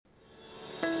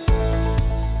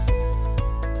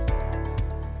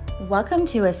Welcome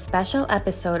to a special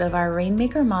episode of our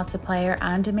Rainmaker Multiplier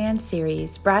On Demand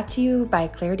series brought to you by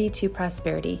Clarity to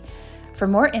Prosperity. For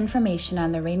more information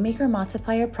on the Rainmaker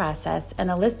Multiplier process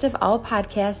and a list of all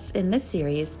podcasts in this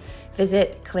series,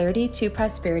 visit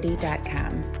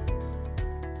claritytoprosperity.com.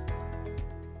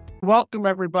 Welcome,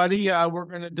 everybody. We're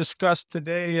going to discuss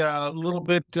today a little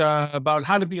bit about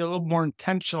how to be a little more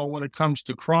intentional when it comes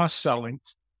to cross-selling.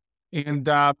 And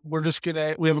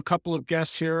we have a couple of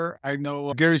guests here. I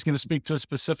know Gary's going to speak to us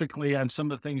specifically on some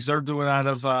of the things they're doing out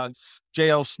of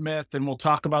JL Smith, and we'll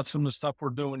talk about some of the stuff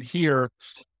we're doing here.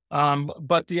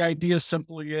 But the idea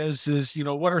simply is,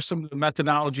 what are some of the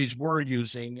methodologies we're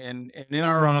using? And in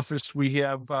our office, we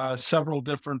have several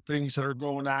different things that are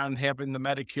going on, having the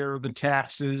Medicare, the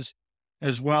taxes,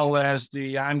 as well as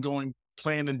the ongoing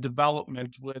plan and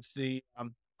development with the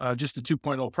just the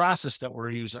 2.0 process that we're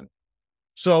using.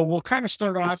 So we'll kind of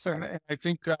start off, and I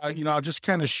think, I'll just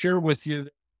kind of share with you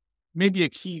maybe a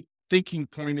key thinking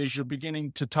point as you're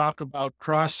beginning to talk about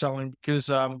cross-selling, because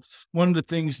one of the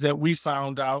things that we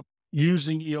found out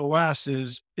using EOS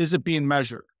is it being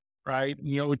measured, right?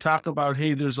 We talk about,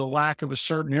 hey, there's a lack of a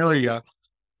certain area,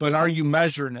 but are you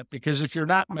measuring it? Because if you're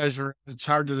not measuring, it's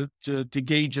hard to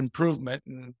gauge improvement.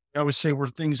 And I always say where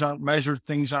things aren't measured,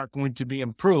 things aren't going to be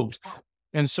improved.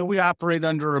 And so we operate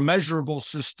under a measurable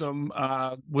system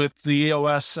with the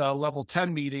EOS level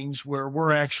 10 meetings, where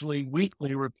we're actually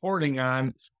weekly reporting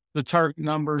on the target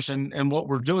numbers and what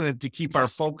we're doing to keep our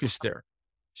focus there.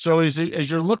 So as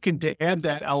you're looking to add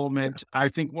that element, I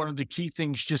think one of the key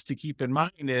things just to keep in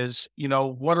mind is,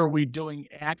 what are we doing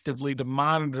actively to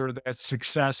monitor that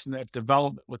success and that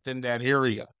development within that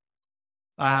area?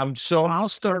 So I'll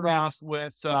start off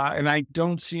with, and I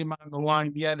don't see him on the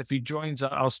line yet. If he joins,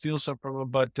 I'll steal some from him.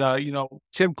 But,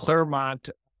 Tim Claremont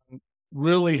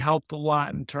really helped a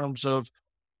lot in terms of,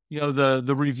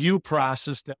 the review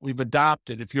process that we've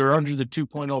adopted. If you're under the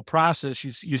 2.0 process,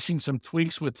 you've seen some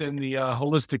tweaks within the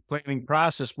holistic planning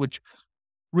process, which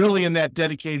really in that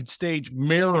dedicated stage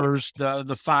mirrors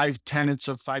the 5 tenets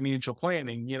of financial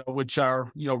planning, which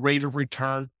are, rate of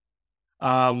return,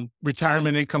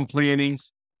 retirement income planning,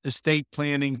 estate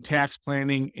planning, tax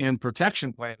planning, and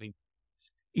protection planning.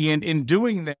 And in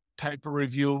doing that type of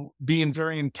review, being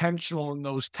very intentional in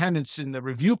those tenets in the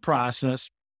review process,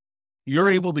 you're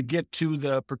able to get to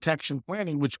the protection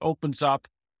planning, which opens up,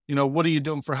 what are you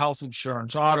doing for health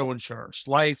insurance, auto insurance,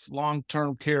 life,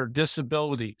 long-term care,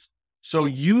 disability. So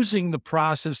using the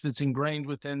process that's ingrained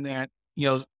within that,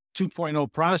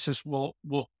 2.0 process will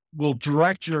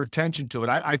direct your attention to it.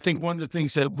 I think one of the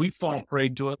things that we fall prey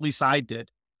to, at least I did,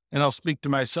 and I'll speak to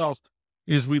myself,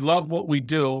 is we love what we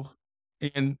do,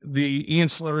 and the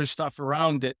ancillary stuff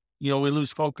around it, we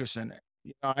lose focus in it.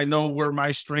 I know where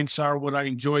my strengths are, what I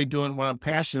enjoy doing, what I'm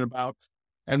passionate about.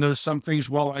 And there's some things,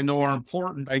 I know are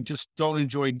important, I just don't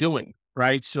enjoy doing,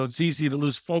 right? So it's easy to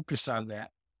lose focus on that.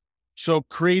 So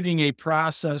creating a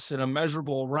process and a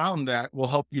measurable around that will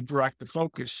help you direct the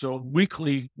focus. So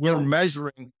weekly, we're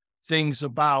measuring things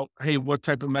about, hey, what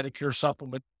type of Medicare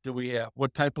supplement do we have?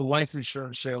 What type of life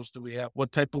insurance sales do we have?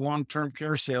 What type of long-term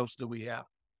care sales do we have?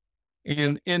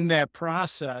 And in that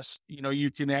process, you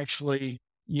can actually,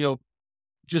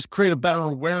 just create a better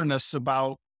awareness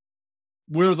about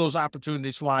where those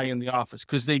opportunities lie in the office,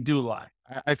 because they do lie.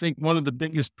 I think one of the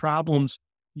biggest problems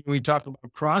when we talk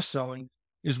about cross-selling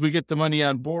is we get the money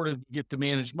on board and we get to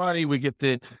manage money. We get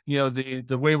the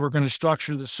way we're going to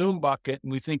structure the Zoom bucket,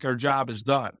 and we think our job is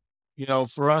done.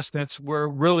 For us, that's where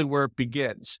it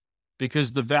begins,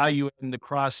 because the value in the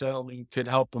cross-selling could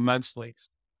help immensely.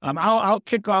 I'll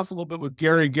kick off a little bit with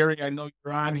Gary. Gary, I know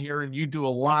you're on here and you do a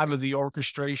lot of the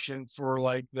orchestration for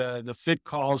like the fit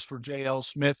calls for JL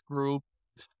Smith Group,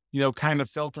 kind of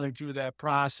filtering through that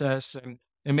process. And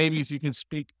maybe if you can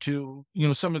speak to,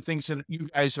 some of the things that you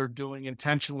guys are doing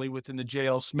intentionally within the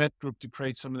JL Smith Group to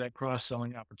create some of that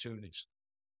cross-selling opportunities.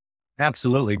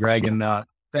 Absolutely, Greg. And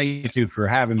thank you for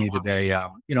having me today.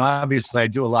 Obviously I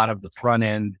do a lot of the front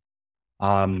end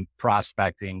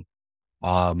prospecting,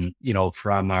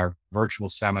 from our virtual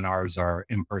seminars, our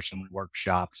in-person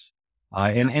workshops,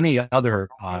 and any other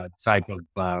type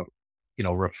of,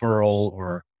 referral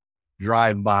or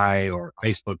drive-by or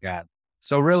Facebook ad.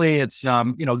 So really it's,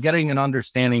 getting an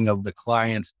understanding of the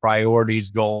client's priorities,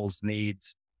 goals,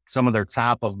 needs, some of their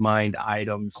top of mind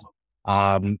items,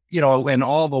 and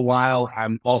all the while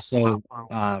I'm also,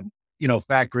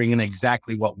 factoring in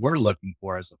exactly what we're looking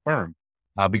for as a firm.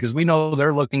 Because we know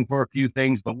they're looking for a few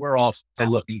things, but we're also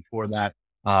looking for that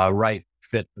right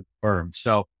fit for the firm.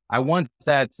 So I want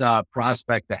that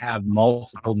prospect to have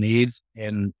multiple needs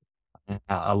in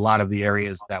a lot of the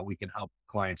areas that we can help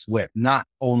clients with, not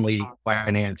only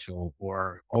financial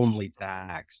or only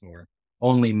tax or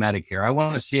only Medicare. I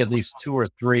want to see at least 2 or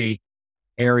 3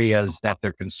 areas that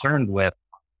they're concerned with.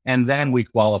 And then we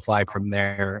qualify from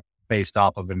there based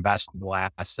off of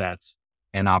investable assets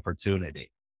and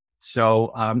opportunity.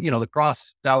 So, the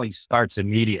cross selling starts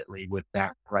immediately with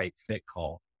that right fit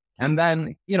call. And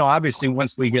then, obviously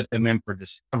once we get them in for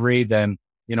discovery, then,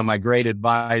 my great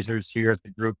advisors here at the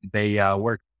group, they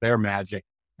work their magic.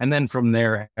 And then from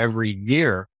there, every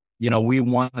year, we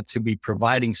want to be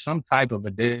providing some type of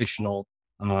additional,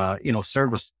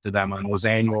 service to them on those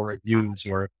annual reviews,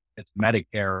 or if it's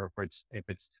Medicare, or if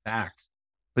it's tax.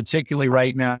 Particularly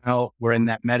right now, we're in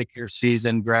that Medicare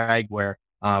season, Greg, where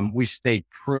we stay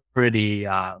pretty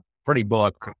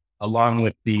booked, along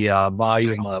with the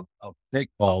volume of thick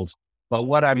calls. But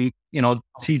what I'm,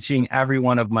 teaching every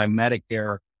one of my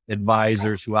Medicare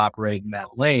advisors who operate in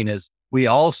that lane is we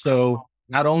also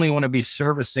not only want to be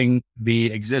servicing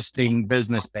the existing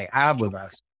business they have with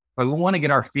us, but we want to get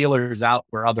our feelers out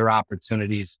for other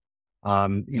opportunities,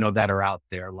 that are out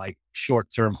there, like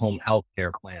short-term home health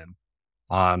care plan,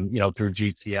 through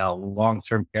GTL,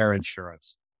 long-term care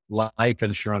insurance, life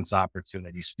insurance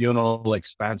opportunities, funeral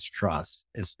expense trust,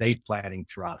 estate planning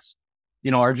trust,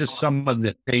 are just some of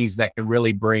the things that can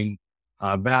really bring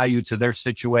value to their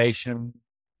situation,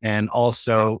 and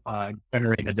also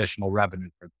generate additional revenue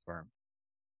for the firm.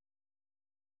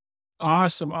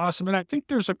 Awesome. Awesome. And I think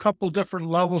there's a couple different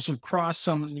levels of cross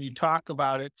selling when you talk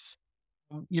about it.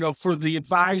 For the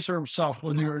advisor himself,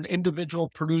 whether you're an individual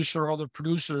producer or other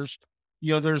producers,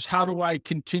 there's how do I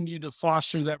continue to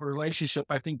foster that relationship?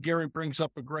 I think Gary brings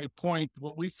up a great point.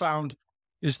 What we found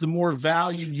is the more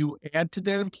value you add to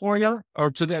that employer, or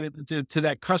to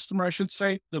that customer, I should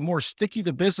say, the more sticky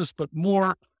the business, but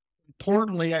more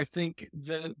importantly, I think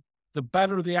the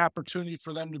better the opportunity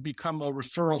for them to become a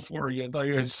referral for you, like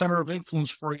a center of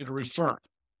influence for you to refer,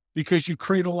 because you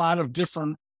create a lot of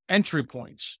different entry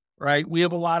points, right? We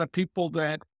have a lot of people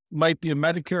that might be a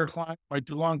Medicare client, might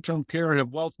do long-term care, have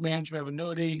wealth management, have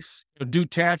annuities, do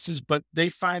taxes, but they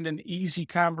find an easy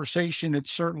conversation at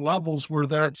certain levels where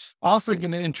they're also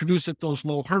going to introduce at those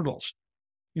low hurdles.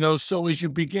 So as you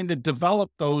begin to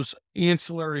develop those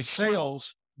ancillary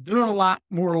sales, they're a lot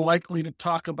more likely to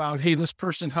talk about, hey, this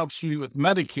person helps me with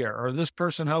Medicare, or this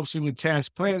person helps me with tax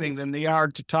planning, than they are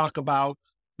to talk about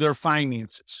their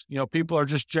finances. People are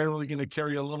just generally going to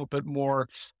carry a little bit more,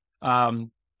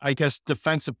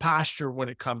 defensive posture when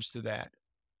it comes to that.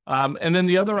 And then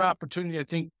the other opportunity I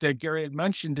think that Gary had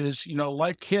mentioned is,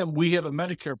 like him, we have a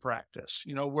Medicare practice,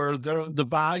 where the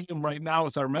volume right now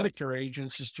with our Medicare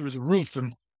agents is through the roof.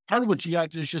 And part of what you got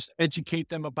to do is just educate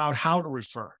them about how to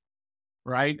refer,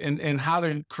 right? And how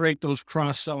to create those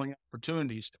cross-selling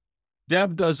opportunities.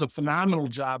 Deb does a phenomenal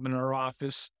job in our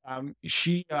office.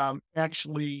 She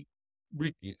actually,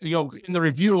 in the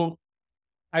review,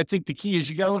 I think the key is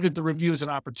you got to look at the review as an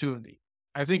opportunity.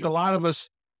 I think a lot of us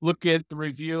look at the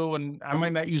review, and I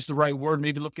might not use the right word,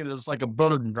 maybe look at it as like a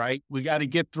burden, right? We got to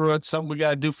get through it. Something we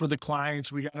got to do for the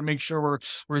clients. We got to make sure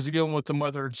we're dealing with them,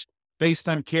 whether it's based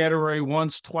on category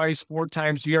once, twice, 4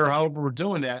 times a year, however we're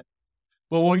doing that.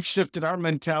 But what we shifted our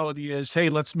mentality is, hey,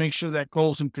 let's make sure that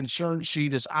goals and concern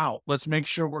sheet is out. Let's make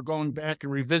sure we're going back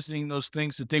and revisiting those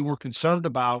things that they were concerned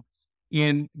about,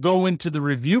 and go into the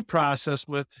review process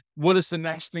with what is the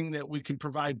next thing that we can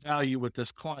provide value with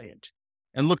this client,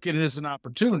 and look at it as an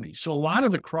opportunity. So a lot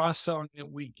of the cross-selling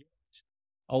that we get,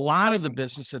 a lot of the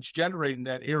business that's generating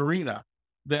that arena,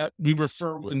 that we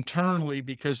refer internally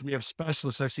because we have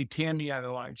specialists. I see Tammy on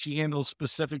the line. She handles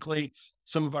specifically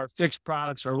some of our fixed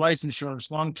products, our life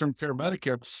insurance, long-term care,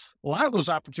 Medicare. A lot of those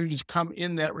opportunities come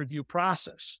in that review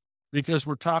process, because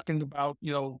we're talking about,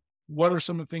 what are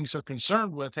some of the things they're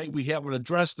concerned with? Hey, we haven't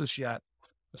addressed this yet.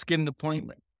 Let's get an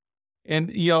appointment. And,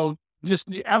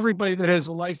 just everybody that has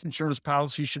a life insurance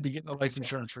policy should be getting a life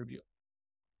insurance review.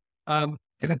 I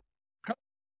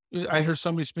heard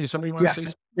somebody wants to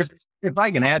say something. If I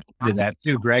can add to that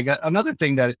too, Greg, another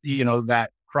thing that, that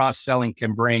cross-selling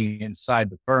can bring inside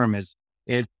the firm is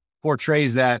it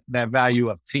portrays that value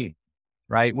of team,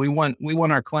 right? We want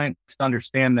our clients to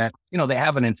understand that, they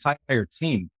have an entire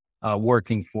team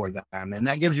working for them. And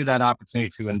that gives you that opportunity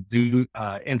to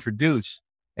introduce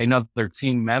another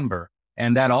team member.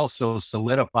 And that also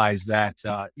solidifies that,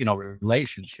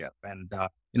 relationship, and,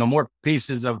 more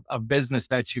pieces of business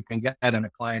that you can get in a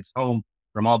client's home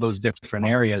from all those different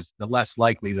areas, the less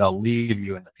likely they'll leave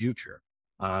you in the future.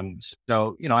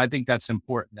 So, I think that's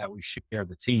important that we share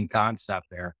the team concept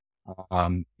there,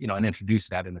 and introduce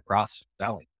that in the cross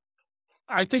selling.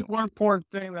 I think one important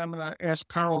thing that I'm going to ask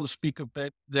Carl to speak a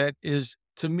bit, that is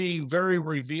to me, very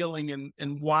revealing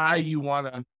in why you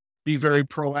want to be very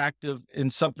proactive in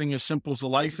something as simple as a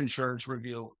life insurance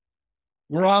review.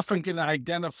 We're often going to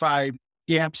identify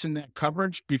gaps in that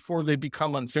coverage before they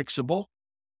become unfixable.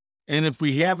 And if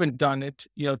we haven't done it,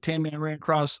 Tammy, I ran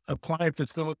across a client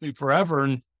that's been with me forever.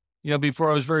 And, before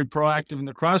I was very proactive in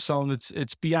the cross-selling,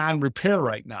 it's beyond repair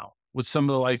right now with some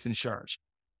of the life insurance.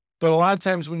 But a lot of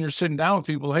times when you're sitting down with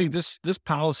people, hey, this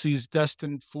policy is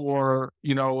destined for,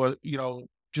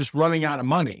 just running out of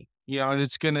money, and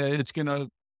it's gonna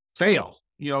fail.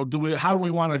 How do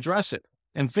we want to address it?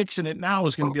 And fixing it now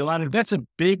is going to be that's a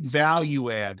big value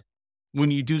add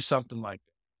when you do something like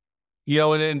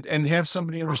that. And have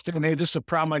somebody understand, hey, this is a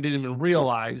problem I didn't even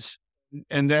realize.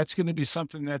 And that's going to be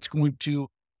something that's going to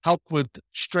help with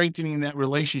strengthening that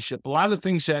relationship. A lot of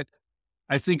things that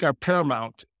I think are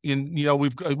paramount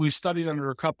we've studied under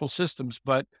a couple systems,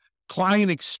 but client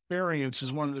experience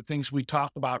is one of the things we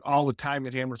talk about all the time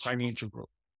at Hammer Financial Group.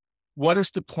 What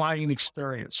is the client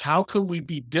experience? How can we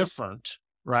be different,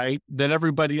 right, than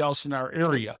everybody else in our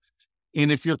area?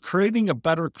 And if you're creating a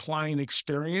better client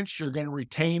experience, you're going to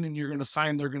retain and you're going to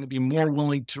find they're going to be more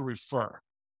willing to refer.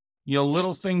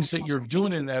 Little things that you're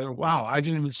doing in that, wow, I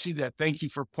didn't even see that. Thank you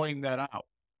for pointing that out.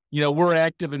 We're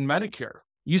active in Medicare.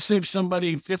 You save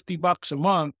somebody $50 a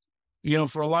month,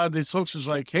 for a lot of these folks is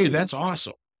like, hey, that's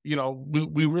awesome.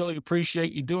 We really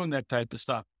appreciate you doing that type of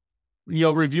stuff.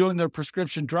 Reviewing their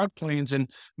prescription drug plans and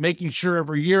making sure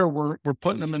every year we're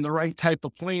putting them in the right type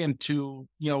of plan to,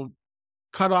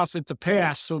 cut off at the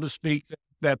past, so to speak,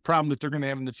 that problem that they're going to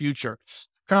have in the future.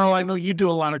 Carl, I know you do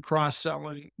a lot of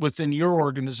cross-selling within your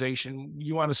organization.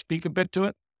 You want to speak a bit to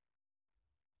it?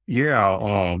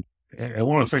 Yeah. And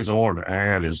one of the things I wanted to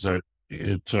add is that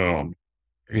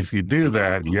if you do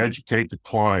that, you educate the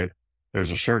client,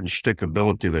 there's a certain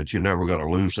stickability that you're never going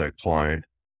to lose that client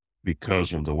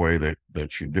because of the way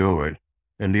that you do it.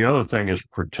 And the other thing is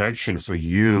protection for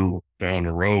you down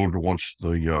the road once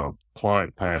the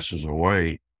client passes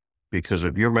away. Because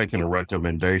if you're making a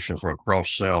recommendation for a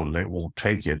cross-sell and they won't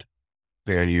take it,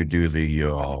 then you do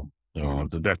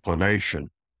the declination.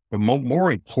 But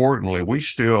more importantly, we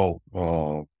still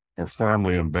are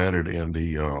firmly embedded in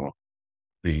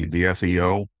the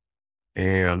FEO.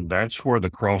 And that's where the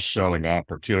cross-selling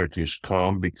opportunities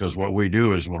come, because what we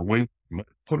do is when we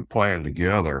put a plan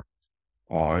together,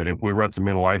 and if we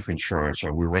recommend life insurance,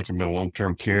 or we recommend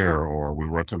long-term care, or we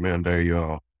recommend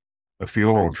a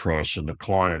funeral trust, and the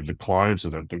client declines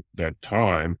at that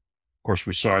time, of course,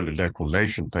 we sign the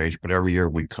declination page, but every year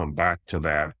we come back to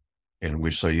that and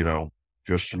we say,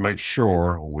 just to make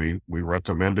sure we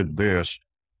recommended this,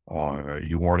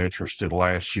 you weren't interested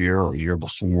last year or year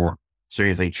before. So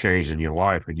anything changed in your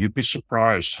life? And you'd be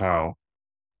surprised how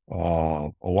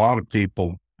a lot of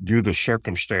people, due to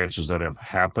circumstances that have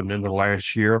happened in the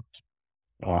last year,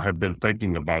 have been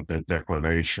thinking about that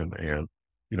declination, and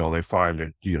they find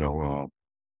it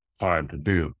time to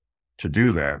do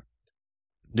that.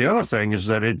 The other thing is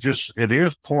that it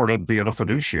is part of being a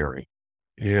fiduciary,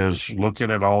 is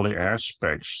looking at all the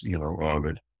aspects of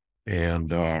it, and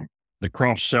the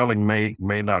cross selling may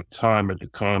not come at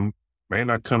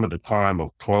the time of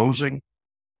closing,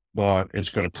 but it's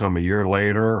going to come a year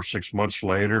later, or 6 months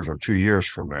later, or 2 years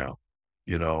from now,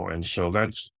 and so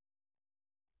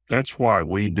that's why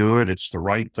we do it. It's the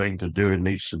right thing to do. It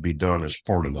needs to be done as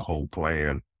part of the whole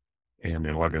plan. And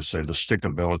then, like I said, the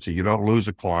stickability, you don't lose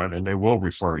a client and they will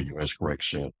refer you, as Greg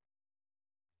said.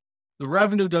 The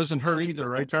revenue doesn't hurt either,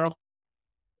 right, Carol?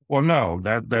 Well, no,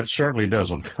 that certainly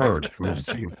doesn't hurt.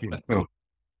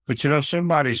 But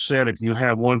somebody said if you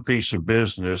have one piece of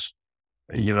business,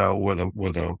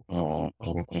 with a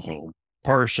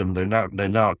person, they're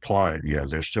not a client yet.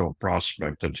 They're still a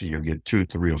prospect until you get 2,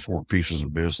 3, or 4 pieces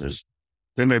of business.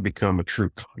 Then they become a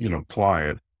true,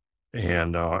 client,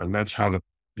 and that's how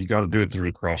you got to do it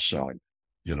through the cross selling.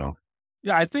 Yeah,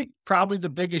 I think probably the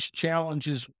biggest challenge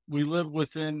is we live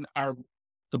within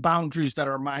the boundaries that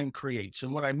our mind creates,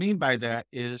 and what I mean by that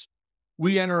is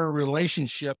we enter a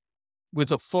relationship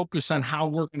with a focus on how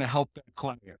we're going to help that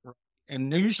client, right?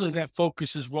 And usually that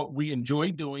focus is what we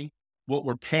enjoy doing, what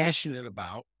we're passionate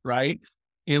about, right?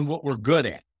 And what we're good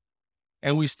at.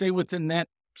 And we stay within that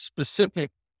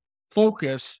specific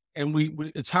focus, and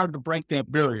it's hard to break that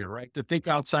barrier, right? To think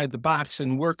outside the box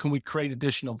and where can we create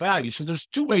additional value? So there's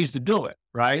 2 ways to do it,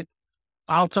 right?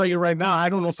 I'll tell you right now, I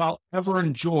don't know if I'll ever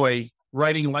enjoy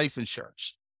writing life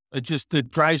insurance.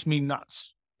 It drives me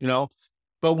nuts,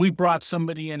 But we brought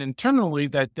somebody in internally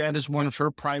that is one of her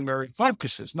primary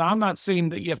focuses. Now, I'm not saying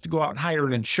that you have to go out and hire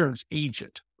an insurance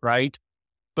agent, right?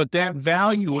 But that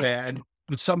value add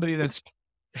with somebody that's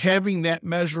having that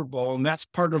measurable, and that's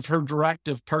part of her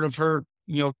directive, part of her,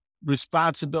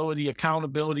 responsibility,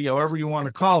 accountability, however you want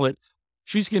to call it,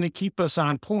 she's going to keep us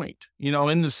on point.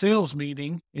 In the sales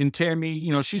meeting, in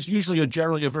Tammy, she's usually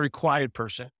generally a very quiet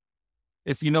person.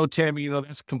 If you know Tammy,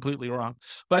 that's completely wrong.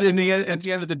 But at the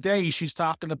end of the day, she's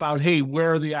talking about, hey,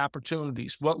 where are the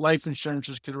opportunities? What life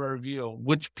insurances can we review?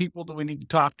 Which people do we need to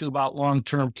talk to about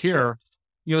long-term care?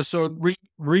 So it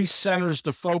recenters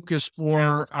the focus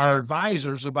for our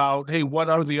advisors about, hey, what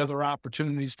are the other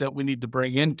opportunities that we need to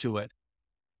bring into it?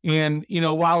 And,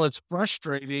 while it's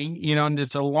frustrating, and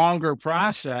it's a longer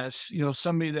process,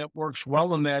 somebody that works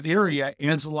well in that area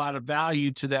adds a lot of value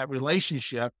to that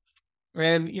relationship.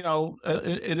 And,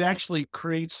 it actually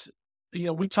creates,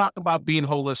 we talk about being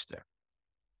holistic.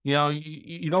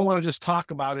 You don't want to just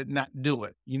talk about it and not do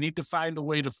it. You need to find a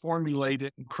way to formulate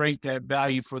it and create that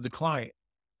value for the client.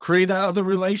 Create other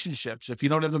relationships. If you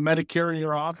don't have the Medicare in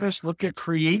your office, look at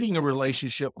creating a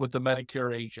relationship with the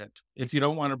Medicare agent if you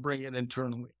don't want to bring it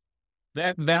internally.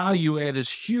 That value add is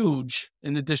huge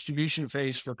in the distribution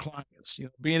phase for clients.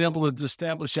 Being able to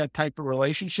establish that type of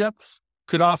relationship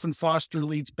could often foster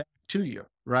leads back to you,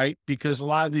 right? Because a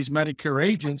lot of these Medicare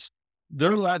agents,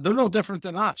 they're no different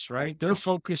than us, right? Their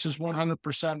focus is 100%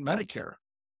 Medicare.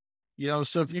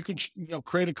 So if you could,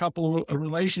 create a couple of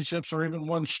relationships or even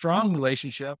one strong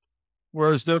relationship,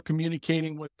 whereas they're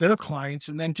communicating with their clients,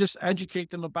 and then just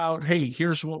educate them about, hey,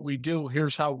 here's what we do,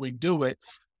 here's how we do it.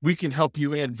 We can help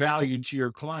you add value to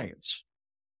your clients.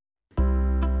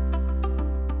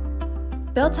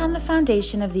 Built on the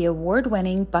foundation of the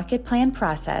award-winning Bucket Plan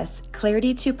process,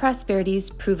 Clarity to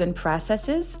Prosperity's proven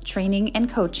processes, training,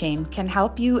 and coaching can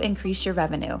help you increase your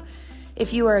revenue.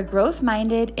 If you are a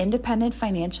growth-minded, independent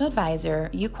financial advisor,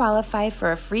 you qualify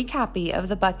for a free copy of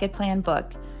the Bucket Plan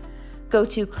book. Go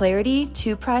to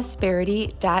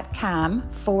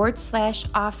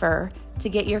claritytoprosperity.com/offer to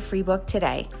get your free book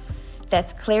today.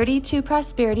 That's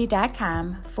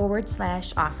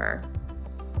claritytoprosperity.com/offer.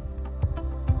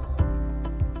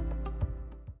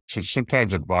 So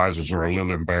sometimes advisors are a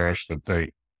little embarrassed that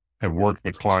they have worked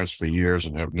with clients for years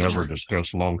and have never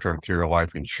discussed long-term care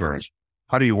life insurance.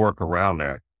 How do you work around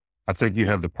that? I think you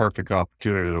have the perfect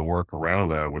opportunity to work around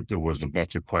that with the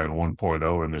Bucket Plan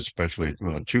 1.0 and especially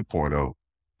 2.0.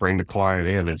 Bring the client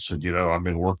in and said, I've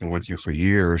been working with you for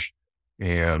years,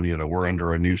 and we're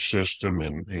under a new system,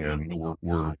 and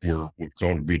we're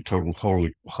going to be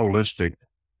totally holistic.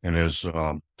 And as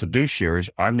fiduciaries,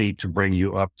 I need to bring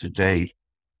you up to date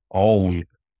on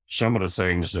some of the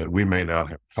things that we may not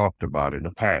have talked about in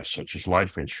the past, such as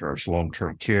life insurance,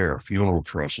 long-term care, funeral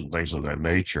trusts, and things of that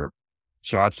nature.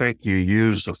 So I think you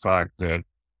use the fact that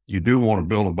you do want to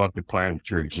build a bucket plan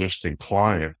with your existing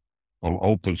client and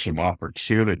open some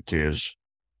opportunities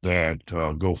that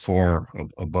go far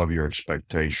above your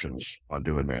expectations on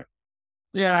doing that.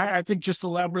 Yeah, I think just to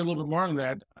elaborate a little bit more on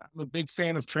that, I'm a big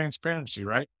fan of transparency,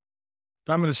 right?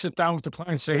 So I'm going to sit down with the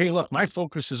client and say, hey, look, my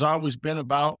focus has always been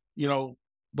about,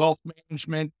 wealth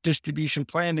management, distribution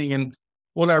planning. And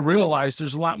what I realized,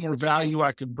 there's a lot more value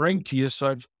I could bring to you.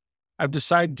 So I've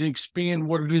decided to expand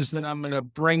what it is that I'm going to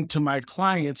bring to my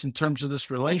clients in terms of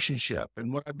this relationship.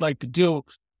 And what I'd like to do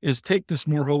is take this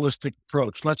more holistic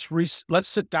approach. Let's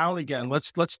sit down again.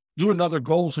 Let's do another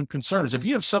goals and concerns. If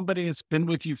you have somebody that's been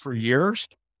with you for years,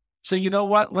 say, you know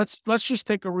what, let's just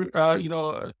take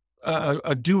a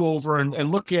do-over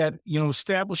and look at,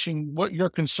 establishing what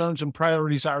your concerns and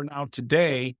priorities are now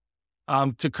today.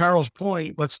 To Carl's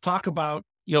point, let's talk about,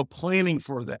 planning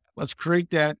for that. Let's create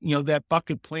that, that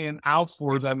bucket plan out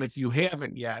for them if you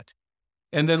haven't yet.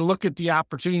 And then look at the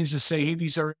opportunities to say, hey,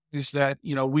 these are areas that,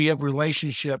 we have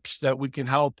relationships that we can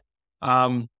help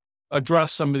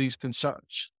address some of these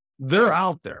concerns. They're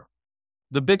out there.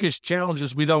 The biggest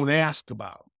challenges we don't ask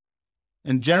about.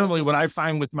 And generally what I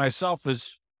find with myself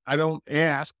is I don't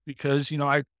ask because,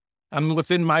 I'm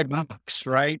within my box,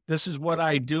 right? This is what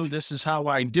I do. This is how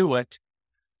I do it.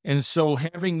 And so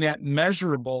having that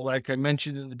measurable, like I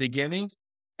mentioned in the beginning,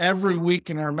 every week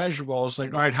in our measurable is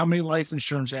like, all right, how many life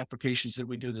insurance applications did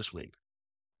we do this week?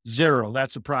 0.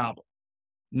 That's a problem.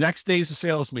 Next day's a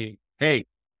sales meeting. Hey,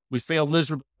 we failed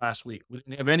miserably last week. We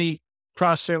didn't have any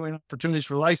cross-selling opportunities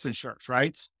for life insurance,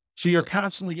 right? So you're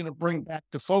constantly going to bring back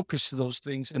the focus to those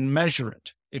things and measure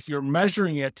it. If you're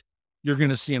measuring it, you're going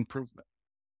to see improvement.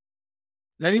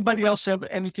 Does anybody else have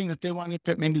anything that they want to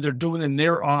put, maybe they're doing in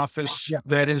their office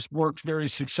that has worked very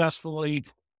successfully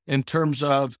in terms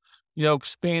of,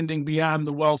 expanding beyond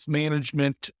the wealth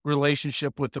management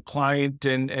relationship with the client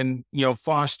and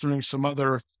fostering some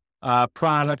other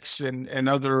products and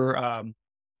other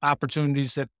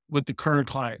opportunities that with the current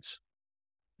clients?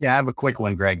 Yeah, I have a quick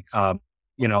one, Greg.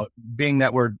 being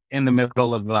that we're in the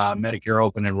middle of Medicare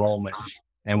open enrollment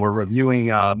and we're reviewing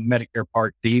Medicare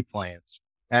Part D plans,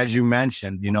 as you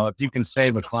mentioned, if you can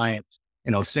save a client,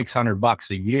 $600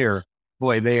 a year,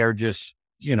 boy, they are just,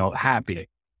 happy.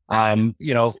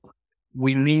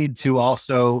 We need to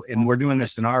also, and we're doing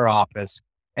this in our office,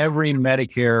 every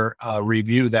Medicare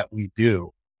review that we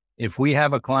do, if we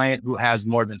have a client who has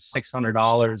more than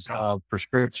 $600 of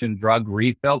prescription drug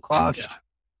refill costs,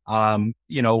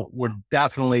 we're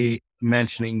definitely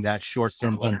mentioning that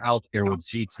short-term home healthcare with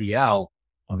GTL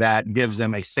that gives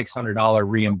them a $600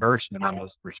 reimbursement on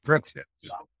those prescriptions.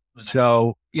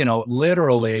 So,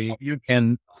 literally you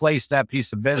can place that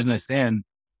piece of business in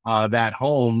that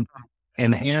home,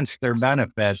 enhance their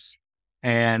benefits,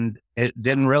 and it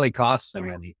didn't really cost them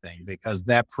anything because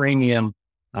that premium,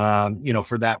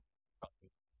 for that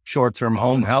short-term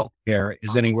home health care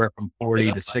is anywhere from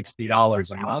 $40 to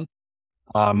 $60 a month.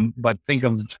 But think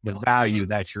of the value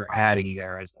that you're adding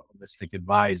there as a holistic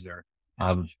advisor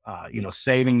of,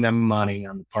 saving them money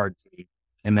on the Part D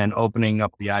and then opening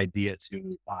up the idea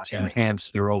to enhance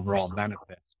their overall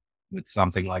benefits with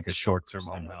something like a short-term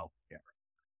home health care.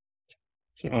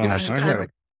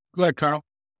 Go ahead, Carl.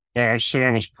 I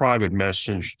was private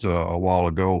messaged a while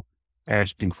ago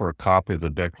asking for a copy of the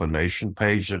declination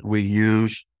page that we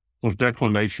use. Those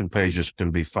declination pages can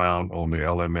be found on the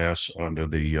LMS under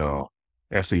the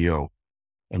FEO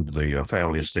and the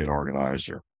Family Estate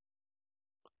Organizer.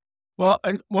 Well,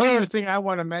 and one other thing I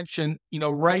want to mention,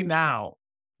 right now,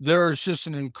 there's just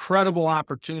an incredible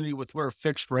opportunity with where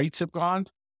fixed rates have gone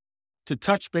to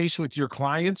touch base with your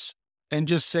clients and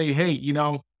just say, hey,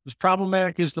 as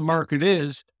problematic as the market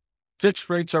is,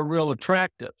 fixed rates are real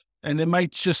attractive. And it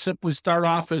might just simply start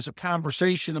off as a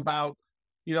conversation about,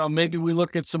 maybe we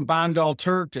look at some bond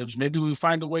alternatives. Maybe we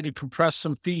find a way to compress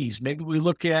some fees. Maybe we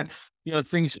look at,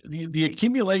 things, the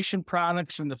accumulation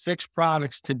products and the fixed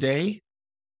products today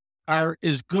are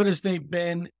as good as they've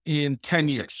been in 10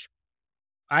 years.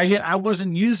 I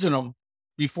wasn't using them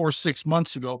before 6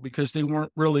 months ago because they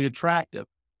weren't really attractive.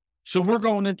 So we're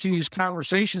going into these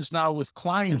conversations now with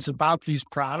clients about these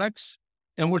products.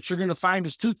 And what you're going to find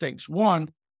is two things. One,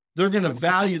 they're going to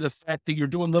value the fact that you're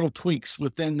doing little tweaks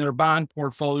within their bond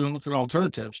portfolio and looking at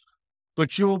alternatives,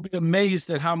 but you will be amazed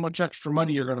at how much extra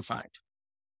money you're going to find.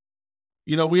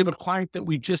 We have a client that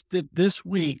we just did this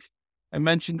week. I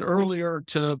mentioned earlier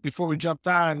before we jumped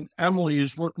on, Emily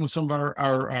is working with some of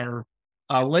our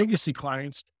legacy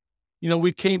clients.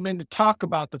 We came in to talk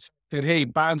about the fact that, hey,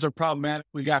 bonds are problematic.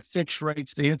 We got fixed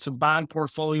rates. They had some bond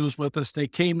portfolios with us. They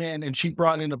came in and she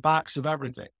brought in a box of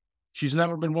everything. She's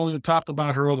never been willing to talk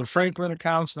about her other Franklin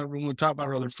accounts, never willing to talk about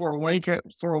her other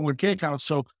 401k accounts.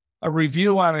 So a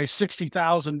review on a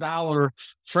 $60,000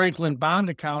 Franklin bond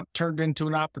account turned into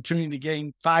an opportunity to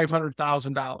gain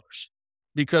 $500,000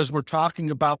 because we're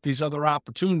talking about these other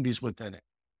opportunities within it.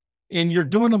 And you're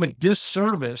doing them a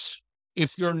disservice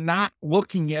if you're not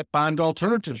looking at bond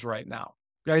alternatives right now.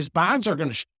 Guys, bonds are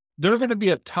they're going to be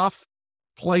a tough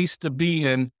place to be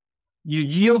in. Your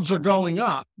yields are going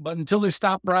up, but until they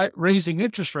stop raising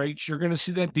interest rates, you're going to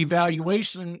see that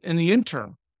devaluation in the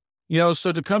interim.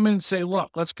 So to come in and say,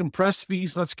 look, let's compress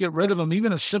fees, let's get rid of them,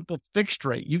 even a simple fixed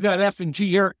rate. You got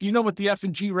F&G, Eric, you know what the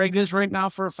F&G rate is right now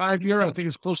for a 5-year? I think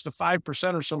it's close to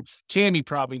 5% or so. Tammy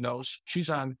probably knows. She's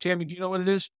on. Tammy, do you know what it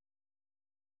is?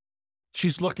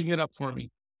 She's looking it up for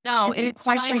me. No, it's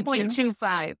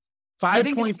 5.25.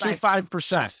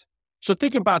 5.25%. So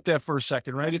think about that for a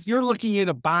second, right? If you're looking at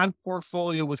a bond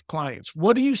portfolio with clients,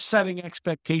 what are you setting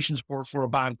expectations for a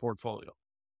bond portfolio?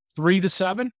 3 to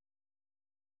 7?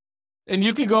 And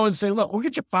you can go and say, look, we'll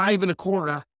get you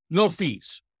 5.25, no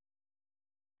fees.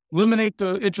 Eliminate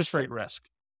the interest rate risk.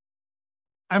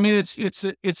 I mean,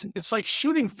 it's like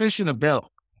shooting fish in a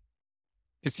bill.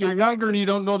 If you're younger and you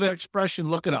don't know that expression,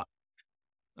 look it up.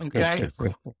 Okay.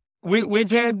 We've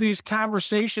had these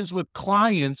conversations with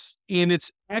clients, and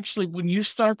it's actually when you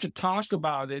start to talk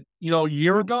about it, a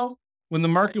year ago when the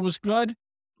market was good,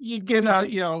 you get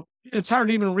it's hard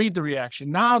to even read the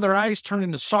reaction. Now their eyes turn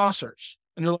into saucers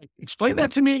and they're like, explain that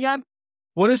to me again.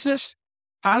 What is this?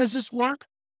 How does this work?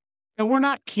 And we're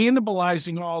not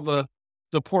cannibalizing all the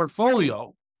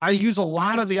portfolio. I use a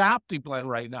lot of the OptiBlend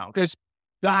right now because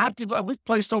the OptiBlend, we've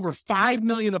placed over 5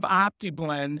 million of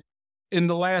OptiBlend in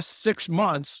the last 6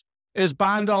 months as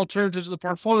bond alternatives to the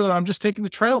portfolio. I'm just taking the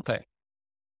trail pay.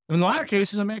 In a lot of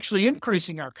cases, I'm actually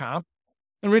increasing our comp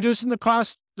and reducing the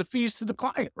fees to the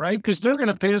client, right? Because they're going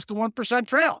to pay us the 1%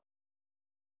 trail.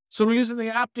 So we're using the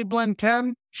OptiBlend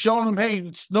 10, showing them, hey,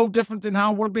 it's no different than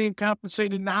how we're being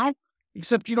compensated now,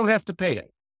 except you don't have to pay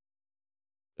it.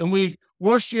 And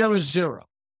worst year is 0.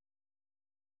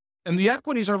 And the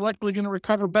equities are likely going to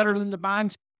recover better than the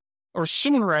bonds, or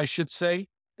sooner, I should say,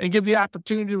 and give the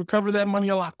opportunity to recover that money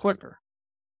a lot quicker.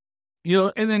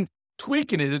 And then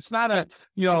tweaking it. It's not a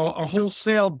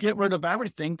wholesale get rid of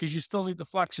everything, because you still need the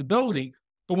flexibility.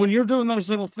 But when you're doing those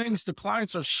little things, the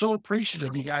clients are so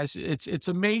appreciative, you guys. It's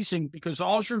amazing, because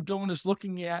all you're doing is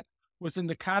looking at, within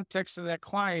the context of that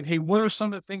client, hey, what are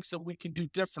some of the things that we can do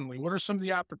differently? What are some of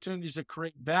the opportunities that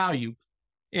create value?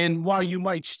 And while you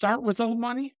might start with old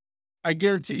money, I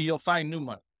guarantee you'll find new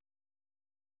money.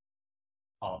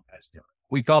 Oh, that's different.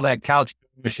 We call that couch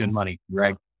cushion money,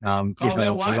 Greg. A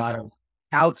lot of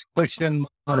couch cushion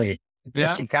money.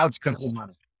 Yeah. Couch cushion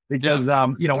money. Because,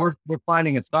 we're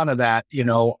finding a ton of that,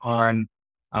 on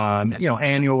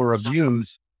annual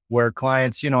reviews, where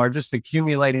clients, are just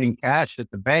accumulating cash at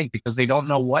the bank because they don't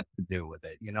know what to do with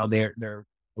it. They're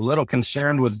a little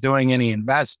concerned with doing any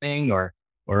investing or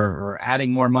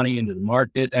adding more money into the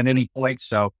market at any point.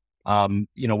 So,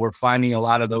 we're finding a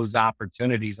lot of those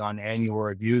opportunities on annual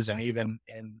reviews, and even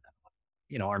in,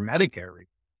 our Medicare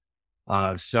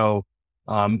reviews. So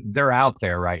they're out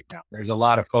there right now. There's a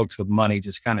lot of folks with money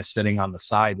just kind of sitting on the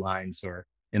sidelines or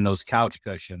in those couch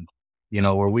cushions,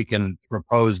 where we can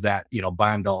propose that,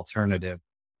 bond alternative,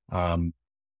 to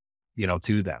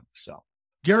them. So,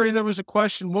 Gary, there was a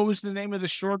question. What was the name of the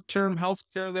short-term health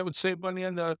care that would save money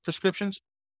on the prescriptions?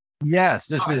 Yes,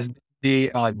 this is the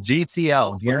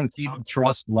GTL, Guaranteed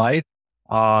Trust Life.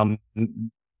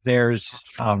 There's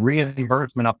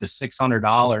reimbursement up to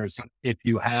 $600 if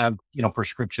you have,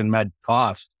 prescription med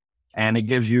costs, and it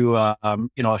gives you, a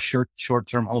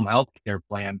short-term home health care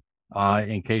plan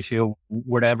in case you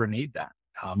would ever need that.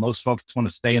 Most folks want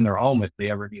to stay in their home if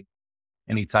they ever need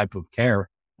any type of care.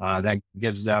 That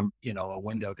gives them, a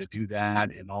window to do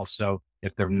that. And also,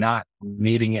 if they're not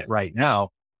needing it right now,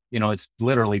 it's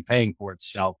literally paying for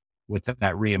itself with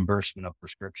that reimbursement of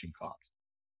prescription costs.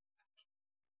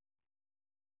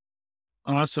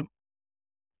 Awesome.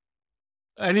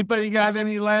 Anybody got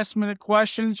any last minute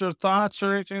questions or thoughts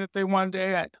or anything that they wanted to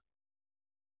add?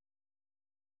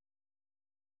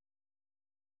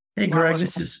 Hey, Greg,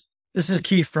 this is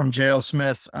Keith from JL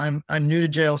Smith. I'm new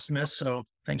to JL Smith, so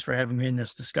thanks for having me in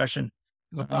this discussion.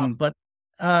 But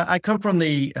I come from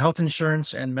the health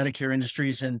insurance and Medicare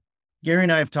industries, and Gary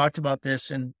and I have talked about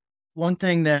this. And one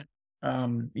thing that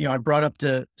I brought up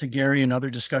to Gary and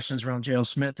other discussions around JL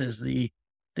Smith is the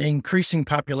increasing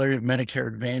popularity of Medicare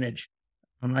Advantage.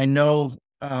 I know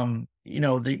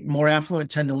the more affluent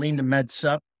tend to lean to Med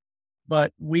Supp,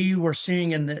 but we were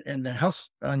seeing in the health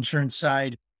insurance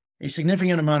side a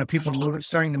significant amount of people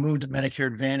starting to move to Medicare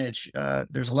Advantage.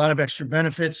 There's a lot of extra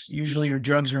benefits. Usually your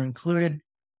drugs are included,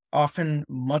 often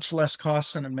much less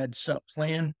costs than a Med Supp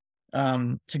plan.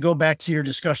 To go back to your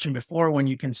discussion before, when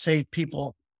you can save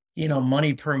people,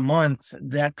 money per month,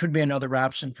 that could be another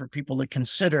option for people to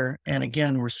consider. And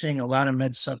again, we're seeing a lot of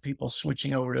Med Supp people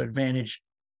switching over to Advantage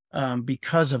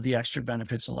because of the extra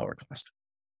benefits and lower cost.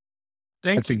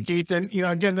 Thank you, Keith. And,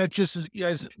 again, that just is,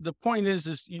 guys, the point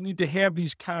is you need to have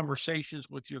these conversations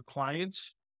with your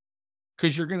clients,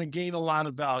 because you're going to gain a lot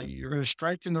of value. You're going to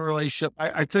strengthen the relationship.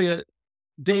 I tell you,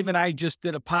 Dave and I just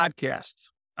did a podcast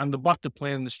on the Buckta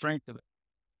plan and the strength of it.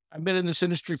 I've been in this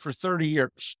industry for 30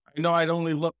 years. I know I'd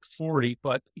only look 40,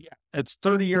 but yeah, it's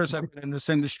 30 years I've been in this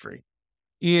industry.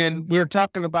 And we were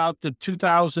talking about the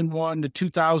 2001 to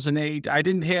 2008. I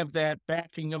didn't have that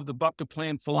backing of the Buckta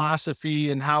plan philosophy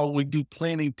and how we do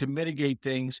planning to mitigate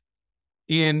things.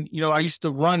 And, I used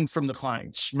to run from the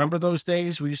clients. Remember those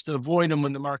days? We used to avoid them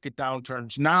when the market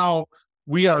downturns. Now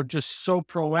we are just so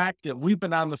proactive. We've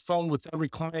been on the phone with every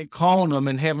client, calling them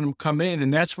and having them come in.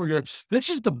 And that's where this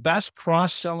is the best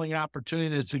cross-selling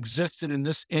opportunity that's existed in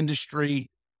this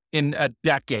industry in a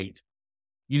decade.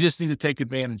 You just need to take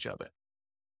advantage of it.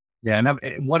 Yeah.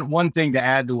 And one thing to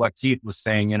add to what Keith was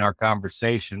saying in our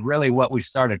conversation, really what we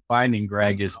started finding,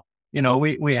 Greg, is,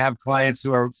 we have clients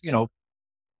who are,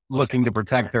 looking to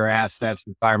protect their assets,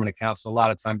 retirement accounts. So a lot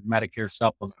of times Medicare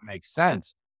supplement makes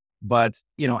sense. But,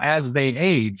 as they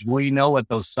age, we know what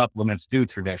those supplements do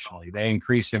traditionally. They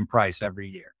increase in price every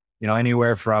year,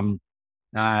 anywhere from,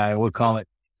 we'll call it,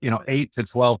 8 to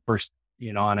 12%,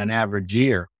 on an average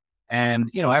year. And,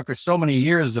 after so many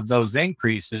years of those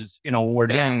increases, when we're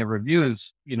doing the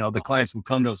reviews, the clients will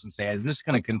come to us and say, is this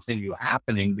going to continue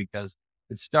happening? Because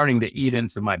it's starting to eat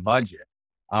into my budget.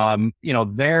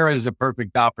 There is a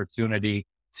perfect opportunity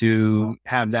to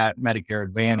have that Medicare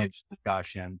Advantage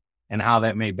discussion and how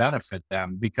that may benefit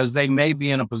them, because they may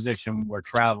be in a position where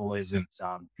travel isn't,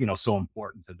 so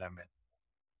important to them.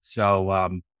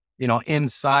 So,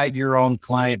 inside your own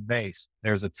client base,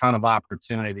 there's a ton of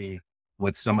opportunity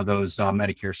with some of those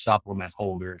Medicare supplement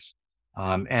holders.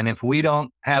 And if we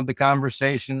don't have the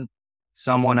conversation,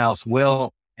 someone else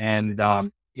will. And,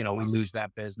 we lose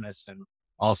that business. And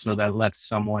also that lets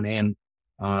someone in,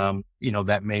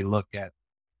 that may look at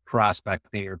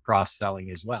prospecting or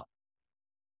cross-selling as well.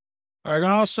 All right,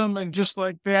 awesome. And just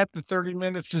like that, the 30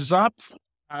 minutes is up.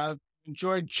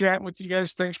 Enjoyed chatting with you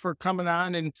guys. Thanks for coming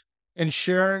on and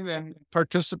sharing and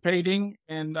participating,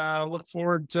 and look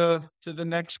forward to the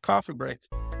next coffee break.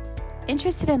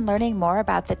 Interested in learning more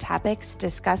about the topics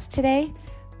discussed today?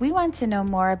 We want to know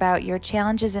more about your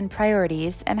challenges and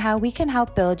priorities and how we can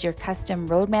help build your custom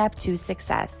roadmap to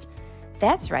success.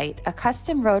 That's right, a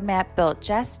custom roadmap built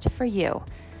just for you.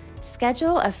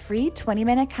 Schedule a free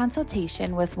 20-minute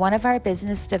consultation with one of our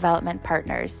business development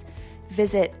partners.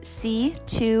 Visit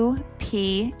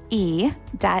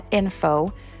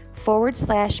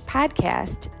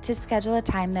c2pe.info/podcast to schedule a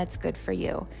time that's good for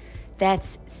you.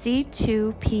 That's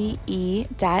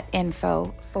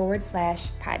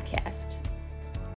c2pe.info/podcast.